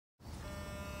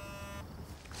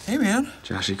Hey, man.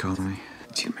 Joshy called me.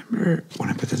 Do you remember when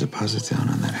I put the deposit down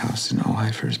on that house in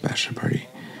Ojai for his bachelor party?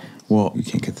 Well, you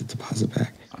can't get the deposit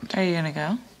back. Are you gonna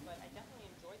go?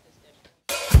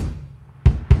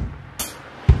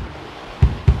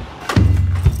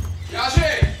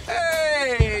 Joshy!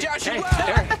 Hey! Joshy,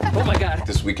 Hey, oh my God.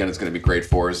 This weekend is going to be great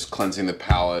for us, cleansing the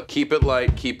palate. Keep it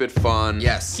light, keep it fun.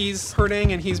 Yes. He's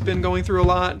hurting and he's been going through a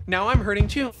lot. Now I'm hurting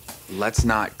too. Let's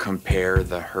not compare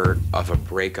the hurt of a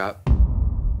breakup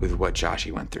with what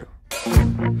Joshy went through.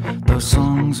 Those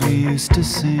songs we used to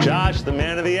sing. Josh, the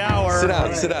man of the hour. Sit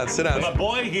down, sit down, sit down. My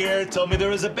boy here told me there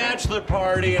was a bachelor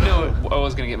party. And No, I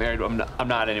was gonna get married, but I'm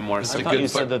not anymore. I thought you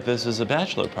said that this is a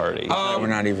bachelor party. We're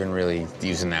not even really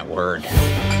using that word.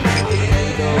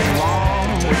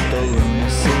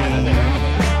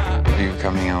 Are you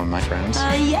coming out with my friends?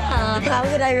 Yeah. How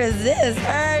could I resist?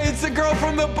 Hey, it's the girl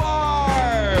from the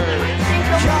bar!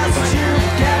 Just to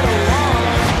get along.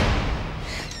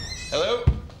 Hello?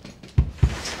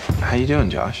 How you doing,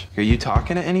 Josh? Are you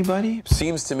talking to anybody?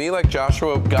 Seems to me like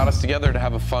Joshua got us together to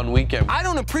have a fun weekend. I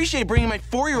don't appreciate bringing my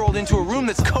 4-year-old into a room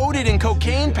that's coated in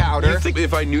cocaine powder. You think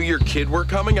if I knew your kid were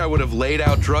coming, I would have laid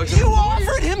out drugs? You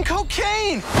offered him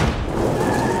cocaine!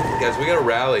 Guys, we gotta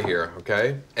rally here,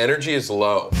 okay? Energy is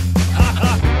low.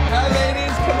 Hi,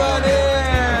 ladies, come on in!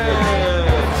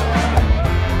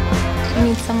 You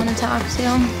need someone to talk to.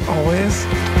 Always.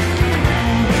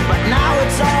 But now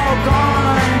it's all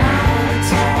gone.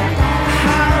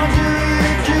 How do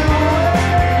you do it?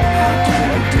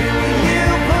 You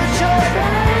put your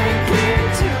back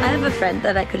into. I have a friend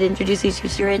that I could introduce you to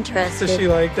if you're interested. Does she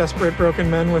like desperate broken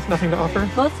men with nothing to offer?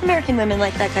 Most American women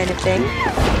like that kind of thing.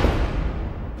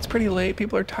 It's pretty late.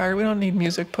 People are tired. We don't need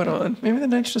music put on. Maybe the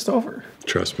night's just over.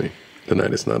 Trust me, the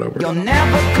night is not over. You're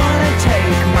never gonna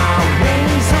take my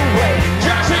wings away.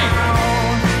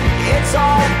 It's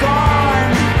all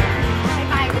gone.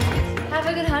 Have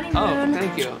a good honeymoon. Oh,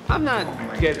 thank you. I'm not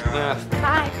getting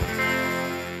Bye.